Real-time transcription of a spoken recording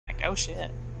attacked. Oh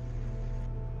shit.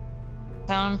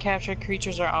 Some captured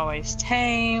creatures are always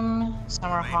tame.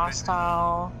 Some are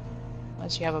hostile.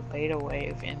 Unless you have a beta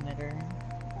wave emitter.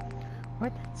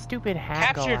 Where'd that stupid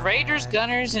hat go? Captured raiders,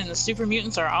 gunners, and the super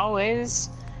mutants are always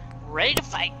ready to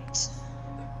fight.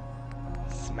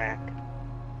 Smack.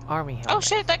 Army helmet. Oh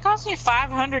shit, that cost me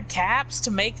 500 caps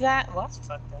to make that? Well, that's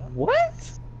fucked up.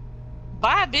 What?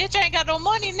 Bye, bitch, I ain't got no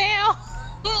money now.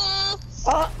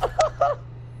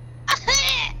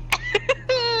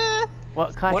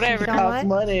 What cost Whatever. you so Costs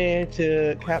much? money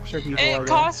to capture people. It already.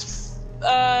 costs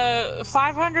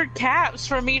 500 caps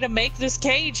for me to make this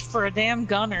cage for a damn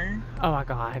gunner. Oh my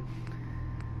god.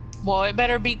 Well, it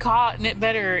better be caught and it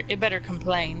better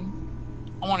complain.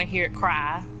 I want to hear it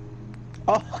cry.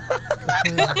 Oh.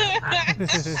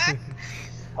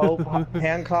 Hope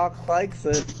Hancock likes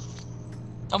it.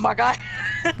 Oh my god.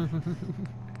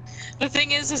 The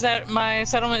thing is that my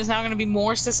settlement is now going to be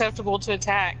more susceptible to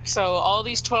attack. So all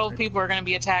these 12 people are going to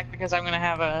be attacked because I'm going to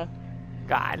have a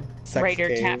God. raider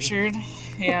cave. captured.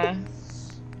 Yeah.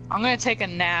 I'm going to take a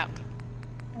nap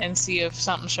and see if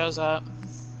something shows up.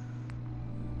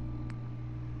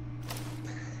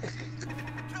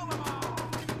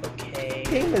 Okay.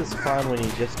 Game is fun when you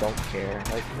just don't care.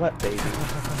 Like, what, baby?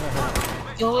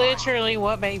 Literally,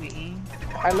 what baby?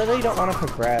 I literally don't want to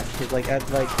progress because, like,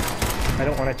 I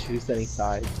don't want to choose any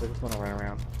sides. I just want to run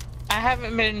around. I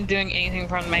haven't been doing anything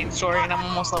from the main story, and I'm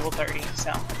almost level 30,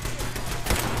 so.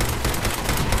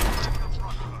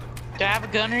 Do I have a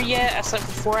gunner yet? I slept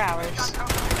for 4 hours.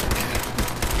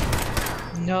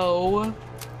 No.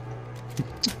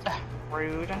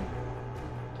 Rude.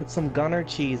 Put some gunner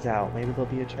cheese out. Maybe they'll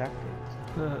be attracted.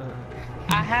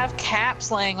 I have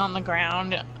caps laying on the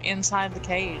ground inside the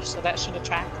cage, so that should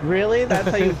attract them. Really? That's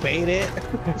how you bait it?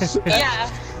 Yeah.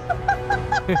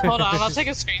 Hold on, I'll take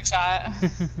a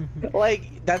screenshot.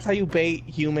 Like, that's how you bait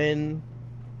human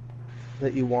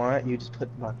that you want? You just put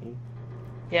money.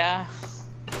 Yeah.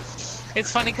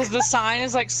 It's funny because the sign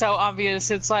is like so obvious.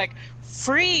 It's like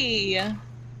free.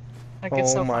 Like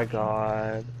it's Oh so my funny.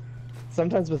 god.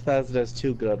 Sometimes Bethesda is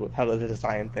too good with how they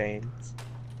design things.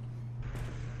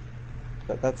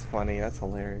 That's funny. That's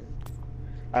hilarious.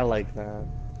 I like that.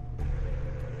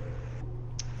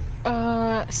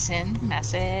 Send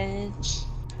message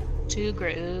to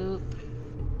group.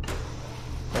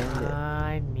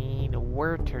 I need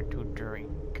water to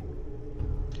drink.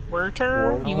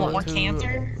 Werter? You want more to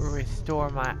cancer? Restore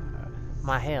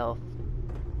my health.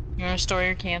 You want to restore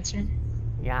your cancer?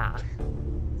 Yeah.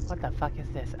 What the fuck is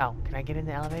this? Oh, can I get in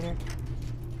the elevator?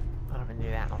 I don't even do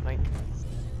that, I don't think.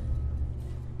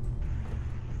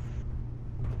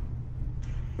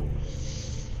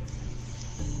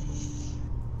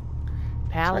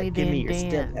 Right, give me Paladin your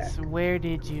step Dance, back. where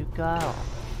did you go?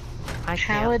 I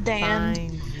Paladin can't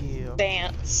find you.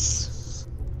 Dance.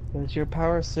 Does your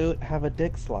power suit have a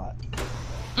dick slot?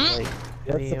 Like,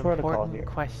 what's the protocol important here?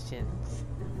 questions.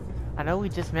 I know we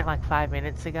just met like 5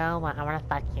 minutes ago, but I wanna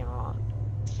fuck you all.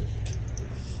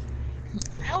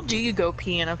 How do you go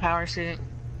pee in a power suit?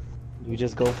 You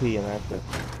just go pee and that's it.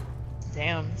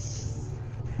 Damn.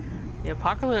 The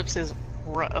apocalypse is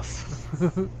rough.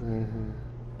 Mm-hmm.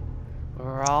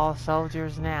 We're all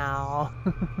soldiers now.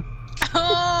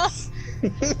 I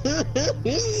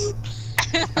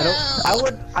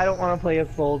don't want to play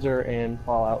a soldier in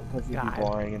Fallout because it'd God. be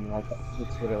boring and like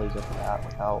it's literally just that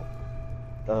without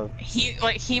the.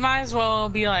 He might as well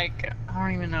be like, I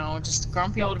don't even know, just a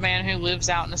grumpy old man who lives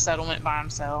out in a settlement by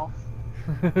himself.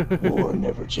 War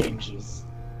never changes.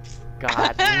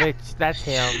 God, that's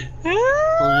him.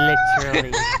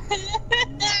 Literally.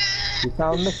 We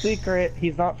found the secret.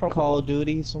 He's not from Call of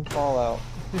Duty. He's from Fallout.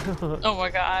 Oh my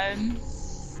god.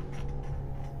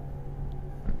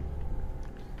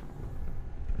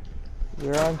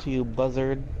 We're on to you,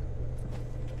 buzzard.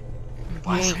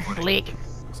 Yank Slick.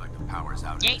 Looks like the power's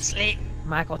out. Yank Slick.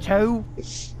 Michael Cho.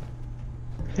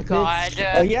 God.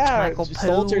 Yeah, Michael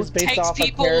soldiers Pooh based Takes off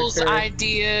people's of character.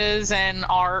 ideas and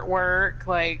artwork,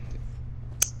 like.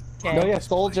 Okay. No, yeah,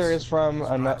 soldier is from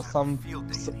some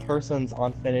person's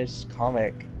unfinished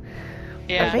comic.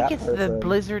 I Yeah. think That it's the person.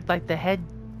 Blizzard, like the head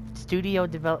studio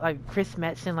develop, like Chris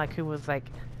Metzen, like who was like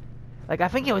I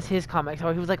think it was his comic,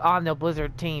 so he was like on the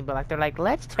Blizzard team, but like they're like,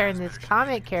 let's turn this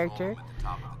comic character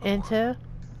into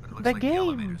the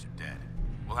game.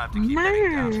 We'll have to keep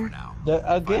heading down for now.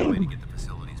 A Find a way to game. get the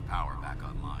facility's power back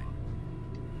online.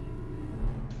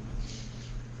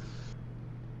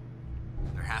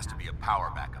 There has to be a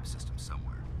power backup system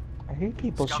somewhere. I hear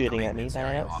people Scout the shooting at me, maintenance but I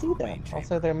area don't off see the them. main Also,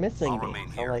 chamber. they're missing I'll me, remain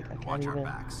so here like I and can't watch our even.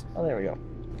 backs. Oh, there we go.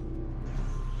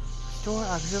 Store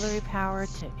auxiliary power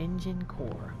to engine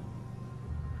core.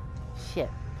 Shit.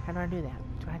 How do I do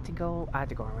that? Do I have to go? I have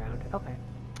to go around. Okay.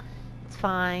 It's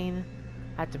fine.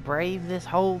 I have to brave this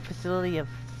whole facility of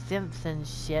simps and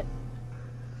shit.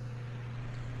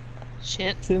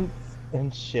 Shit. Synth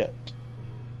and shit.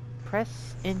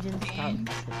 Press engine start.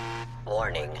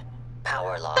 Warning.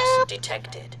 Power loss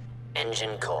detected.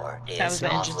 Engine core is That was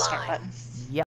the engine start offline. button.